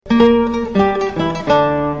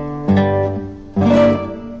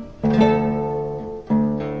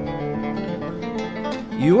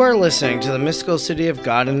listening to the Mystical City of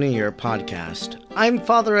God in a Year podcast. I'm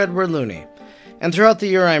Father Edward Looney, and throughout the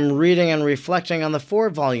year I'm reading and reflecting on the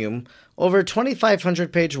 4-volume, over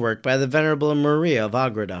 2,500-page work by the Venerable Maria of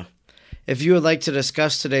Agreda. If you would like to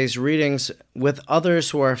discuss today's readings with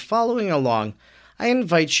others who are following along, I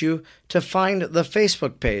invite you to find the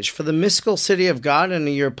Facebook page for the Mystical City of God in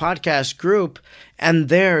a Year podcast group, and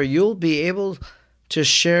there you'll be able to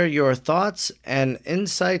share your thoughts and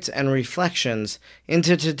insights and reflections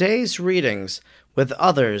into today's readings with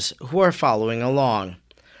others who are following along.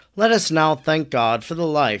 Let us now thank God for the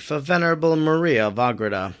life of Venerable Maria of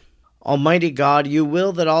Agreda. Almighty God, you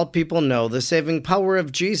will that all people know the saving power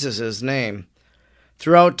of Jesus' name.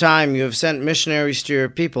 Throughout time you have sent missionaries to your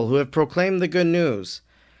people who have proclaimed the good news.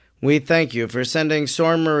 We thank you for sending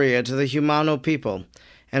Sor Maria to the Humano people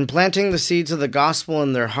and planting the seeds of the gospel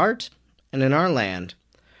in their heart and in our land.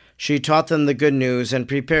 She taught them the good news and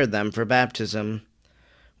prepared them for baptism.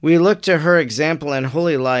 We look to her example and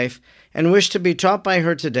holy life and wish to be taught by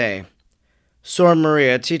her today. Sor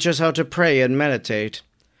Maria, teach us how to pray and meditate.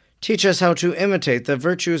 Teach us how to imitate the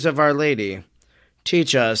virtues of Our Lady.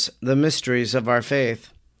 Teach us the mysteries of our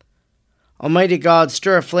faith. Almighty God,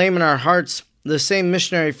 stir aflame in our hearts the same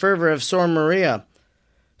missionary fervor of Sor Maria,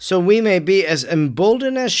 so we may be as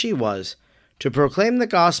emboldened as she was to proclaim the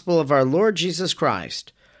gospel of our Lord Jesus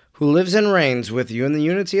Christ, who lives and reigns with you in the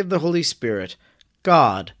unity of the Holy Spirit,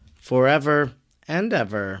 God, forever and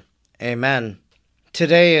ever. Amen.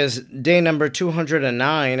 Today is day number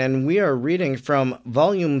 209, and we are reading from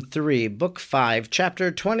Volume 3, Book 5,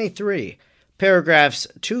 Chapter 23, paragraphs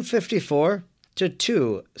 254 to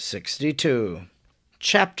 262.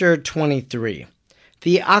 Chapter 23.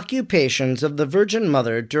 The occupations of the Virgin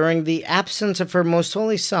Mother during the absence of her Most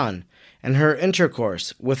Holy Son, and her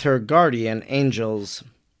intercourse with her guardian angels.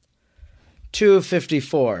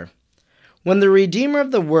 254. When the Redeemer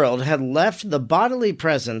of the world had left the bodily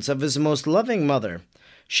presence of his most loving mother,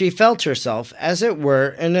 she felt herself, as it were,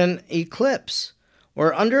 in an eclipse,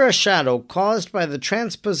 or under a shadow caused by the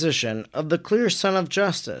transposition of the clear sun of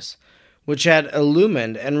justice, which had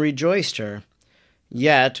illumined and rejoiced her.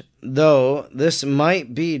 Yet, though this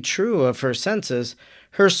might be true of her senses,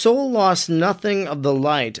 her soul lost nothing of the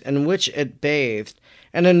light in which it bathed,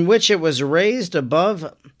 and in which it was raised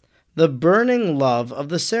above the burning love of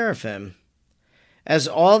the seraphim. As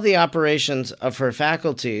all the operations of her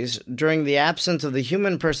faculties during the absence of the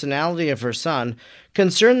human personality of her Son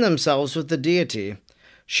concerned themselves with the deity,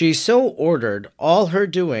 she so ordered all her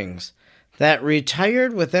doings that,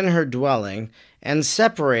 retired within her dwelling and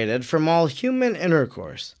separated from all human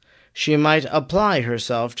intercourse, she might apply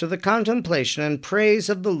herself to the contemplation and praise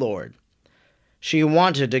of the Lord. She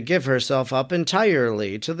wanted to give herself up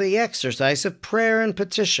entirely to the exercise of prayer and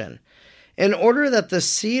petition, in order that the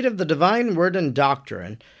seed of the divine word and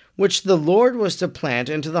doctrine, which the Lord was to plant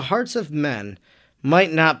into the hearts of men,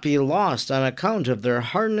 might not be lost on account of their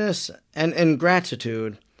hardness and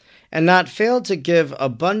ingratitude, and not fail to give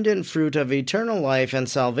abundant fruit of eternal life and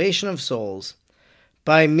salvation of souls.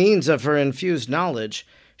 By means of her infused knowledge,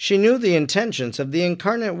 she knew the intentions of the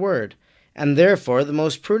incarnate Word, and therefore the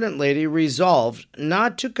most prudent lady resolved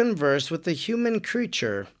not to converse with the human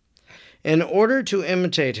creature, in order to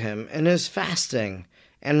imitate him in his fasting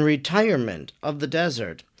and retirement of the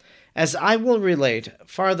desert, as I will relate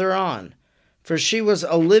farther on, for she was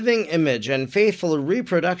a living image and faithful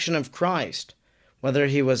reproduction of Christ, whether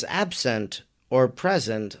he was absent or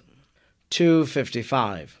present.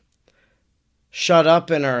 255. Shut up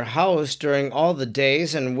in her house during all the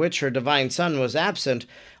days in which her divine Son was absent,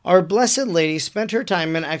 our Blessed Lady spent her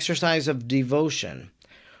time in exercise of devotion.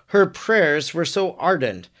 Her prayers were so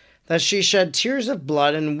ardent that she shed tears of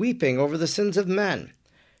blood in weeping over the sins of men.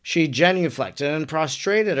 She genuflected and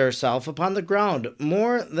prostrated herself upon the ground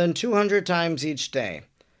more than 200 times each day.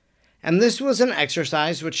 And this was an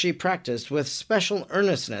exercise which she practiced with special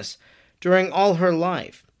earnestness during all her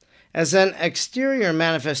life, as an exterior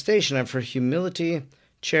manifestation of her humility,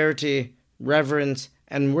 charity, reverence,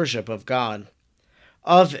 and worship of God.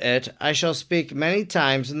 Of it I shall speak many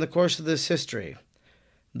times in the course of this history.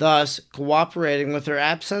 Thus, cooperating with her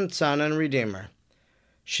absent Son and Redeemer,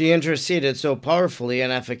 she interceded so powerfully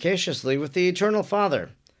and efficaciously with the Eternal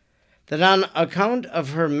Father, that on account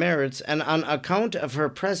of her merits and on account of her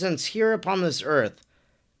presence here upon this earth,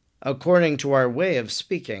 according to our way of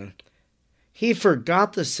speaking, he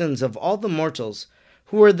forgot the sins of all the mortals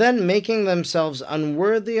who were then making themselves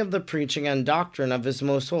unworthy of the preaching and doctrine of his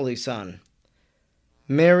most holy Son.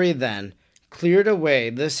 Mary then cleared away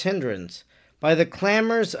this hindrance by the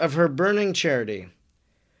clamors of her burning charity.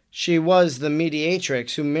 She was the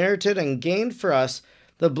mediatrix who merited and gained for us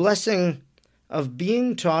the blessing of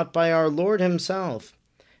being taught by our Lord himself,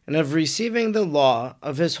 and of receiving the law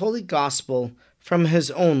of his holy gospel from his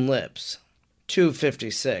own lips.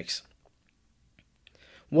 256.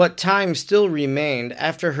 What time still remained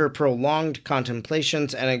after her prolonged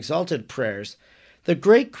contemplations and exalted prayers, the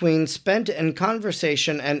great queen spent in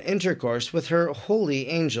conversation and intercourse with her holy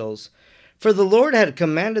angels, for the Lord had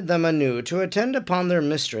commanded them anew to attend upon their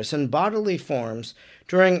mistress in bodily forms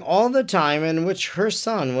during all the time in which her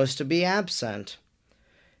son was to be absent.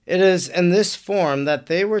 It is in this form that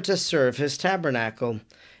they were to serve his tabernacle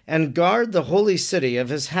and guard the holy city of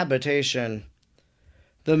his habitation.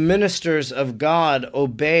 The ministers of God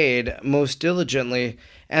obeyed most diligently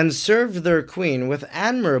and served their queen with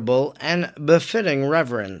admirable and befitting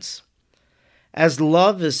reverence. As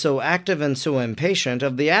love is so active and so impatient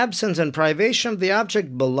of the absence and privation of the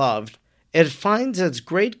object beloved, it finds its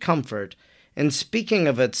great comfort in speaking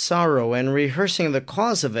of its sorrow and rehearsing the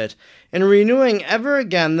cause of it, in renewing ever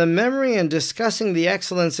again the memory and discussing the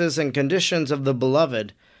excellences and conditions of the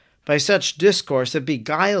beloved. By such discourse it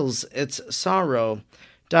beguiles its sorrow,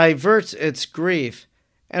 diverts its grief,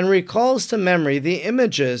 and recalls to memory the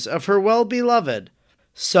images of her well-beloved.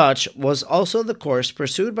 Such was also the course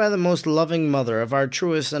pursued by the most loving mother of our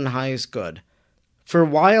truest and highest good. For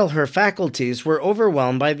while her faculties were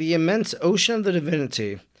overwhelmed by the immense ocean of the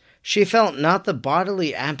divinity, she felt not the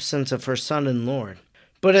bodily absence of her Son and Lord.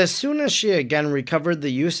 But as soon as she again recovered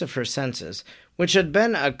the use of her senses, which had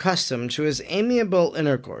been accustomed to his amiable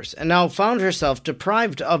intercourse, and now found herself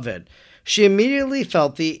deprived of it, she immediately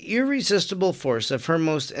felt the irresistible force of her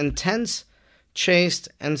most intense, chaste,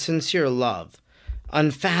 and sincere love,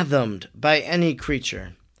 unfathomed by any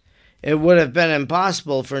creature. It would have been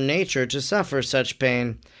impossible for nature to suffer such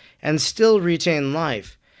pain and still retain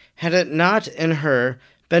life, had it not in her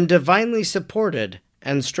been divinely supported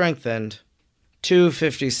and strengthened.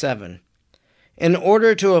 257. In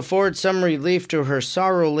order to afford some relief to her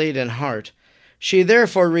sorrow-laden heart, she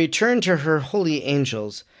therefore returned to her holy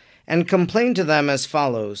angels, and complained to them as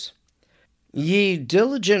follows: Ye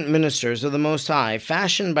diligent ministers of the Most High,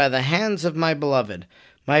 fashioned by the hands of my beloved,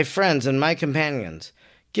 my friends and my companions,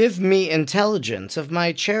 give me intelligence of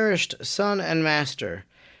my cherished Son and Master.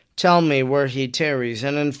 Tell me where he tarries,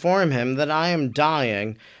 and inform him that I am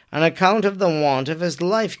dying on account of the want of his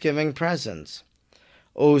life-giving presence.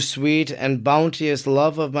 O sweet and bounteous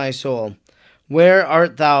love of my soul, where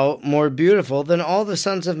art thou more beautiful than all the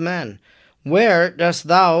sons of men? Where dost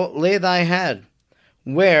thou lay thy head?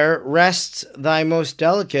 Where rests thy most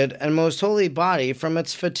delicate and most holy body from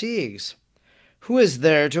its fatigues? Who is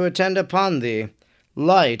there to attend upon thee,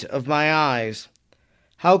 light of my eyes?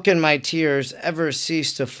 How can my tears ever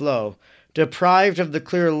cease to flow, deprived of the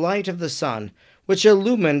clear light of the sun, which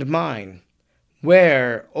illumined mine?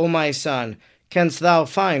 Where, O my son, canst thou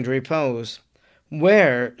find repose?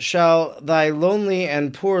 Where shall thy lonely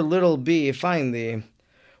and poor little bee find thee?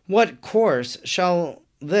 What course shall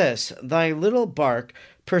this thy little bark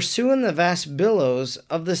pursue in the vast billows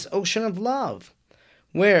of this ocean of love?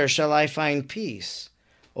 Where shall I find peace?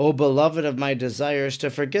 O beloved of my desires, to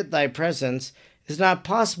forget thy presence is not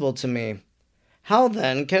possible to me. How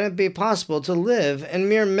then can it be possible to live in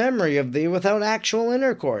mere memory of thee without actual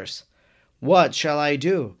intercourse? What shall I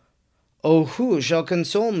do? O who shall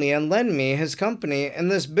console me and lend me his company in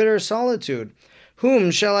this bitter solitude?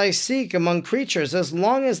 Whom shall I seek among creatures as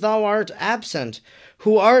long as thou art absent,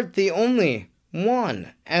 who art the only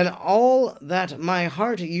one, and all that my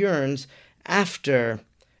heart yearns after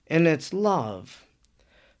in its love?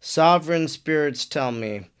 Sovereign spirits, tell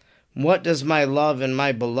me, what does my love in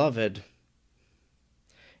my beloved?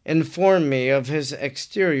 Inform me of his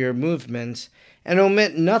exterior movements, and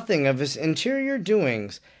omit nothing of his interior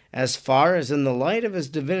doings, as far as in the light of his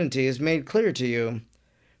divinity is made clear to you.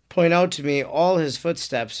 Point out to me all his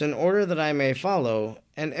footsteps, in order that I may follow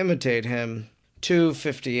and imitate him.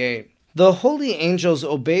 258. The holy angels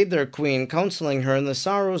obeyed their queen, counseling her in the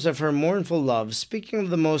sorrows of her mournful love, speaking of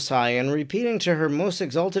the Most High, and repeating to her most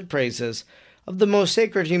exalted praises of the most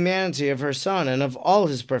sacred humanity of her Son and of all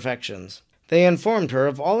his perfections. They informed her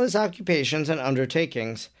of all his occupations and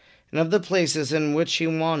undertakings, and of the places in which he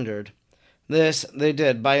wandered. This they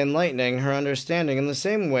did by enlightening her understanding in the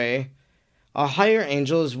same way a higher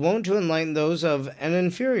angel is wont to enlighten those of an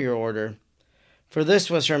inferior order. For this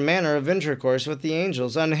was her manner of intercourse with the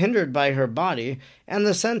angels, unhindered by her body and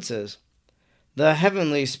the senses. The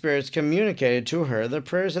heavenly spirits communicated to her the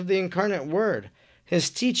prayers of the incarnate Word, his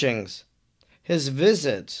teachings, his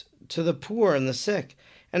visits to the poor and the sick,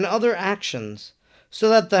 and other actions, so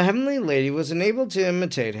that the heavenly lady was enabled to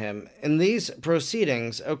imitate him in these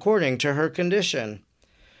proceedings according to her condition.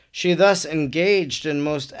 She thus engaged in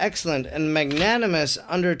most excellent and magnanimous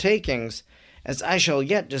undertakings, as I shall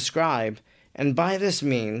yet describe, and by this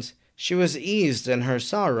means she was eased in her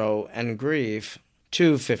sorrow and grief.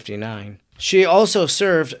 259. She also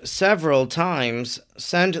served several times,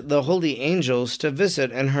 sent the holy angels to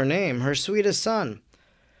visit in her name her sweetest son.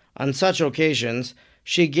 On such occasions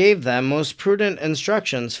she gave them most prudent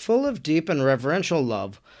instructions, full of deep and reverential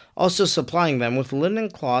love, also supplying them with linen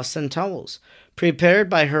cloths and towels, prepared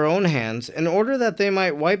by her own hands, in order that they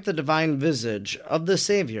might wipe the divine visage of the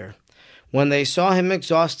Savior, when they saw him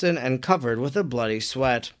exhausted and covered with a bloody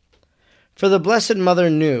sweat. For the Blessed Mother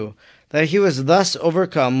knew that he was thus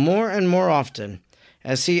overcome more and more often,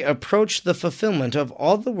 as he approached the fulfillment of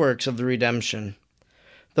all the works of the redemption.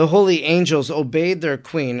 The holy angels obeyed their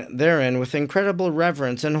queen therein with incredible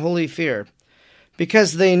reverence and holy fear,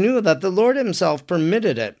 because they knew that the Lord himself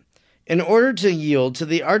permitted it, in order to yield to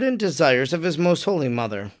the ardent desires of his most holy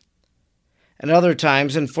mother. At other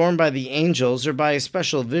times, informed by the angels or by a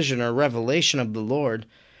special vision or revelation of the Lord,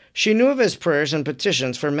 she knew of his prayers and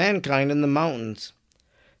petitions for mankind in the mountains.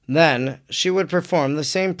 Then she would perform the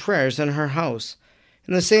same prayers in her house,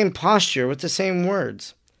 in the same posture with the same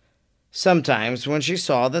words. Sometimes, when she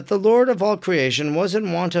saw that the Lord of all creation was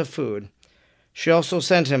in want of food, she also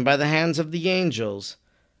sent him by the hands of the angels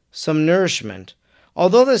some nourishment,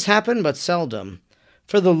 although this happened but seldom.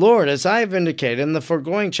 For the Lord, as I have indicated in the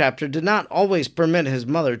foregoing chapter, did not always permit his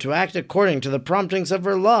mother to act according to the promptings of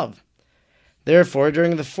her love. Therefore,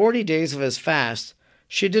 during the 40 days of his fast,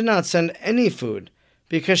 she did not send any food,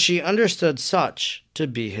 because she understood such to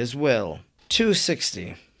be his will.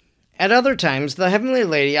 260. At other times, the Heavenly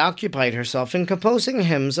Lady occupied herself in composing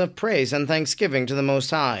hymns of praise and thanksgiving to the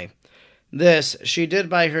Most High. This she did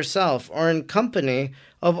by herself or in company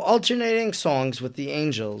of alternating songs with the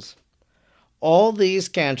angels. All these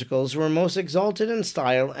canticles were most exalted in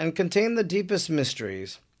style and contained the deepest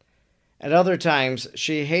mysteries. At other times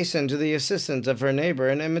she hastened to the assistance of her neighbor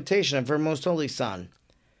in imitation of her most holy Son.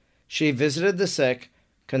 She visited the sick,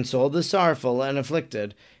 consoled the sorrowful and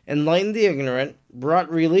afflicted, enlightened the ignorant, brought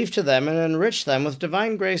relief to them, and enriched them with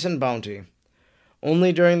divine grace and bounty.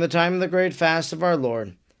 Only during the time of the great fast of our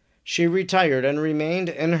Lord, she retired and remained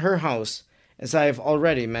in her house, as I have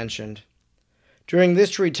already mentioned. During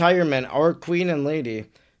this retirement, our Queen and Lady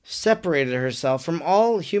separated herself from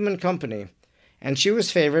all human company, and she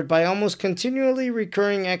was favored by almost continually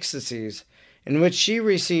recurring ecstasies, in which she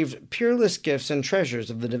received peerless gifts and treasures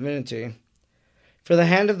of the divinity. For the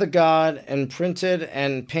hand of the God imprinted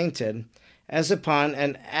and painted, as upon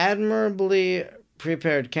an admirably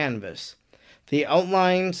prepared canvas, the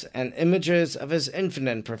outlines and images of his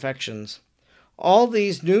infinite perfections. All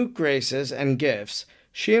these new graces and gifts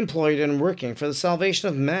she employed in working for the salvation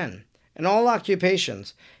of men, and all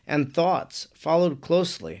occupations and thoughts followed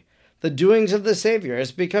closely the doings of the Savior,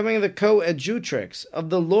 as becoming the coadjutrix of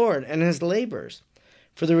the Lord in his labors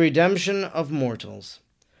for the redemption of mortals.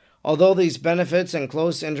 Although these benefits and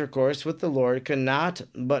close intercourse with the Lord could not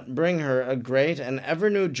but bring her a great and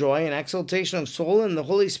ever-new joy and exaltation of soul in the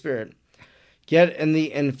Holy Spirit, yet in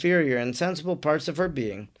the inferior and sensible parts of her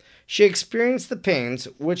being, she experienced the pains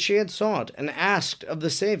which she had sought and asked of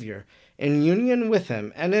the Savior in union with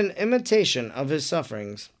him and in imitation of his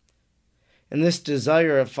sufferings. In this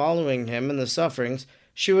desire of following him in the sufferings,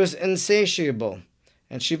 she was insatiable,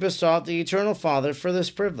 and she besought the Eternal Father for this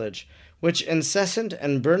privilege, which incessant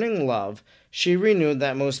and burning love she renewed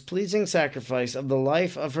that most pleasing sacrifice of the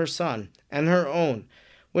life of her Son and her own,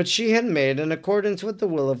 which she had made in accordance with the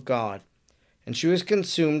will of God. And she was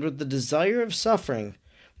consumed with the desire of suffering,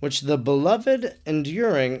 which the beloved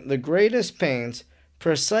enduring the greatest pains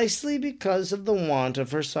precisely because of the want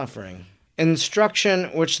of her suffering. Instruction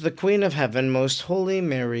which the Queen of Heaven, Most Holy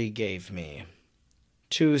Mary, gave me.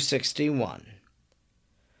 261.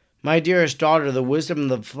 My dearest daughter, the wisdom of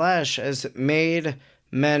the flesh has made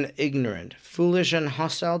men ignorant, foolish, and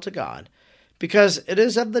hostile to God, because it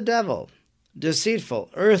is of the devil, deceitful,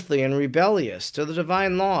 earthly, and rebellious to the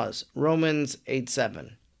divine laws. Romans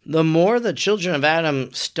 8:7. The more the children of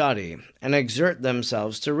Adam study and exert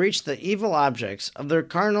themselves to reach the evil objects of their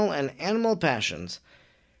carnal and animal passions,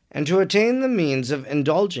 and to attain the means of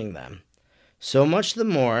indulging them, so much the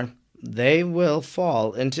more they will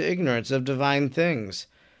fall into ignorance of divine things,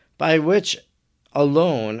 by which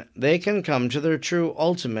alone they can come to their true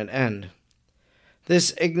ultimate end.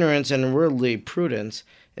 This ignorance and worldly prudence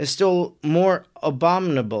is still more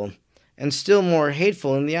abominable and still more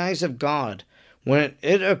hateful in the eyes of God when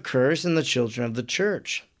it occurs in the children of the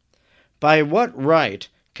Church. By what right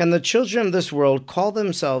can the children of this world call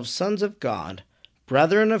themselves sons of God,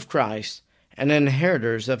 brethren of Christ, and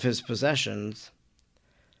inheritors of his possessions?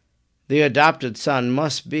 The adopted son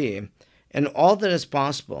must be, in all that is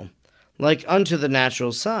possible, like unto the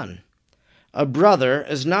natural son. A brother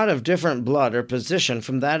is not of different blood or position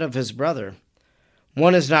from that of his brother.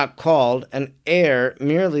 One is not called an heir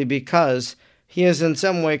merely because he is in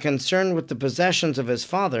some way concerned with the possessions of his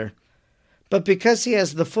father, but because he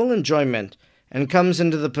has the full enjoyment and comes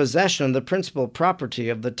into the possession of the principal property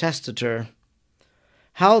of the testator.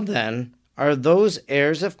 How, then, are those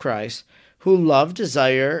heirs of Christ who love,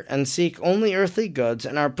 desire, and seek only earthly goods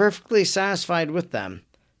and are perfectly satisfied with them?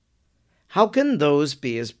 How can those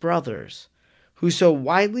be his brothers, who so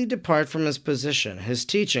widely depart from his position, his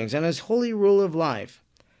teachings, and his holy rule of life?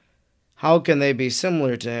 How can they be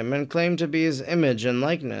similar to him and claim to be his image and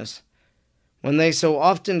likeness, when they so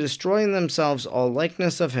often destroy in themselves all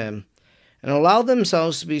likeness of him, and allow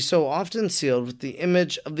themselves to be so often sealed with the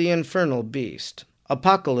image of the infernal beast?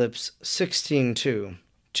 Apocalypse 16:2,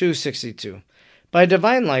 262. By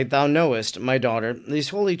divine light thou knowest, my daughter, these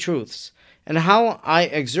holy truths, and how I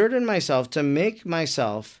exerted myself to make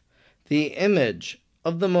myself the image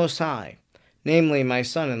of the Most High, namely my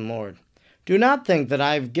Son and Lord. Do not think that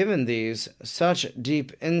I have given these such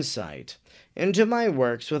deep insight into my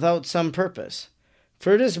works without some purpose,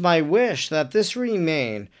 for it is my wish that this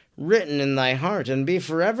remain written in thy heart and be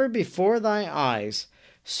forever before thy eyes,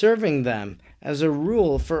 serving them as a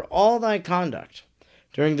rule for all thy conduct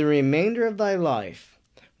during the remainder of thy life,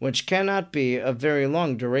 which cannot be of very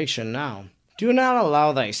long duration now. Do not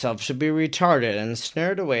allow thyself to be retarded and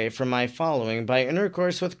snared away from my following by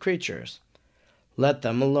intercourse with creatures. Let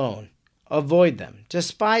them alone. Avoid them.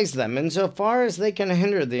 Despise them in so far as they can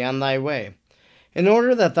hinder thee on thy way. In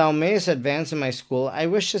order that thou mayest advance in my school, I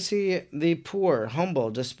wish to see thee poor,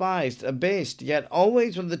 humble, despised, abased, yet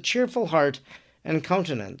always with a cheerful heart and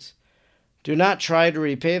countenance. Do not try to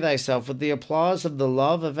repay thyself with the applause of the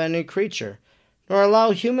love of any creature, nor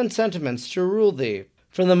allow human sentiments to rule thee,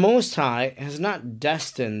 for the Most High has not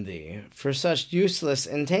destined thee for such useless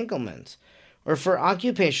entanglements, or for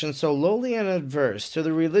occupations so lowly and adverse to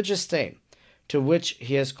the religious state to which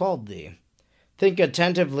he has called thee. Think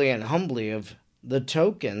attentively and humbly of the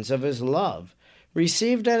tokens of his love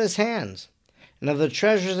received at his hands, and of the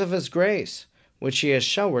treasures of his grace, which he has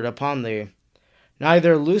showered upon thee.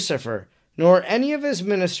 Neither Lucifer nor any of his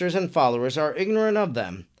ministers and followers are ignorant of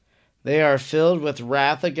them. They are filled with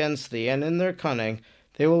wrath against thee, and in their cunning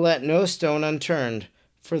they will let no stone unturned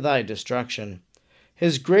for thy destruction.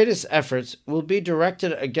 His greatest efforts will be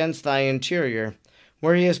directed against thy interior,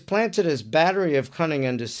 where he has planted his battery of cunning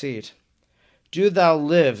and deceit. Do thou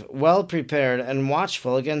live well prepared and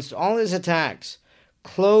watchful against all his attacks.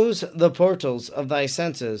 Close the portals of thy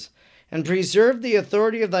senses, and preserve the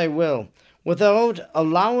authority of thy will, without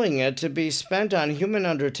allowing it to be spent on human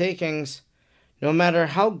undertakings, no matter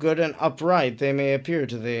how good and upright they may appear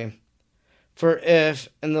to thee. For if,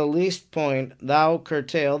 in the least point, thou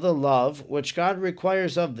curtail the love which God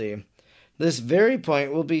requires of thee, this very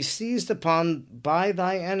point will be seized upon by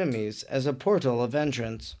thy enemies as a portal of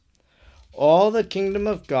entrance. All the kingdom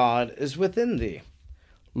of God is within thee.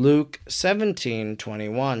 Luke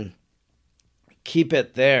 17:21. Keep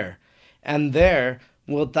it there, and there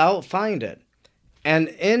wilt thou find it, and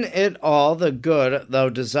in it all the good thou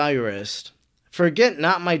desirest. Forget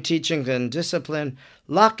not my teachings and discipline.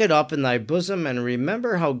 Lock it up in thy bosom, and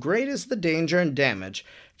remember how great is the danger and damage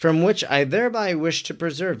from which I thereby wish to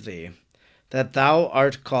preserve thee. That thou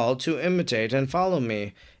art called to imitate and follow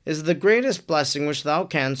me is the greatest blessing which thou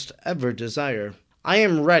canst ever desire. I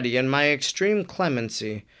am ready in my extreme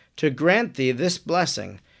clemency to grant thee this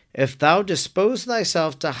blessing, if thou dispose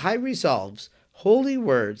thyself to high resolves, holy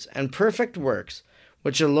words, and perfect works,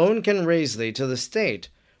 which alone can raise thee to the state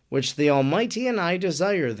which the Almighty and I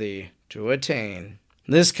desire thee to attain.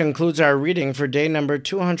 This concludes our reading for day number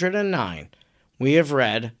 209. We have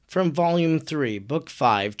read from Volume 3, Book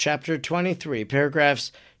 5, Chapter 23,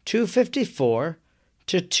 paragraphs 254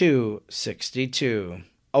 to 262.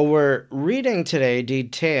 Our reading today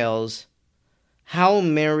details how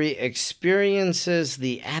Mary experiences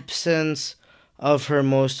the absence of her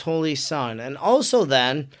most holy Son, and also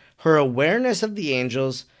then her awareness of the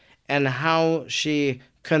angels and how she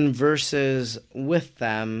converses with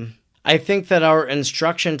them. I think that our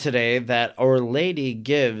instruction today that Our Lady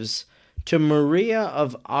gives to Maria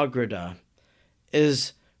of Agreda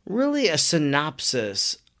is really a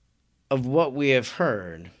synopsis of what we have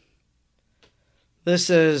heard. This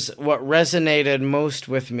is what resonated most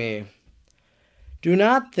with me. Do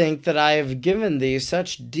not think that I have given thee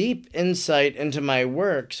such deep insight into my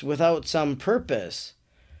works without some purpose,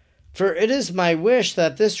 for it is my wish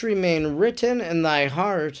that this remain written in thy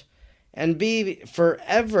heart and be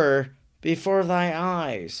forever before thy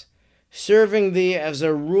eyes, serving thee as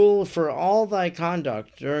a rule for all thy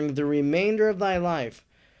conduct during the remainder of thy life,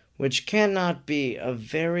 which cannot be of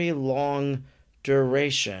very long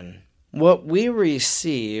duration. What we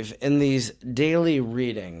receive in these daily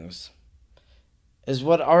readings is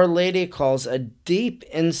what Our Lady calls a deep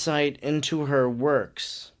insight into her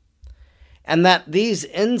works, and that these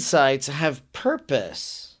insights have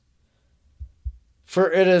purpose,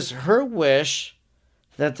 for it is her wish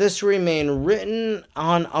that this remain written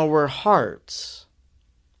on our hearts.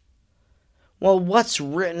 Well, what's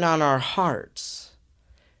written on our hearts?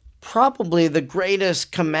 Probably the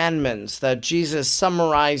greatest commandments that Jesus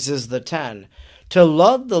summarizes the 10. To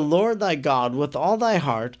love the Lord thy God with all thy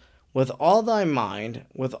heart, with all thy mind,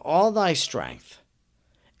 with all thy strength,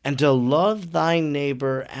 and to love thy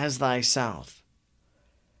neighbor as thyself.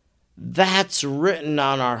 That's written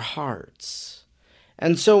on our hearts.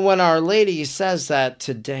 And so when Our Lady says that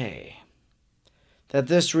today, that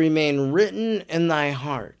this remain written in thy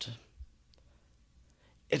heart,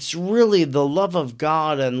 it's really the love of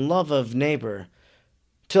God and love of neighbor.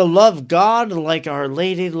 To love God like Our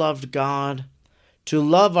Lady loved God, to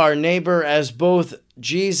love our neighbor as both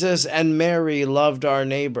Jesus and Mary loved our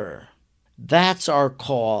neighbor. That's our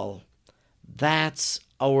call. That's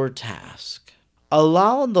our task.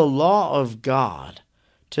 Allow the law of God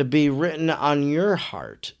to be written on your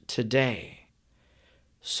heart today,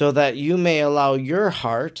 so that you may allow your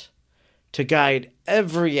heart to guide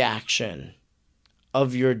every action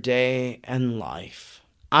of your day and life.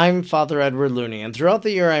 I'm Father Edward Looney, and throughout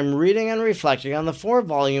the year I'm reading and reflecting on the 4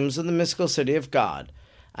 volumes of the Mystical City of God.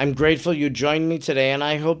 I'm grateful you joined me today, and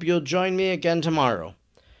I hope you'll join me again tomorrow.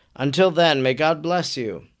 Until then, may God bless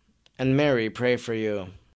you, and Mary pray for you.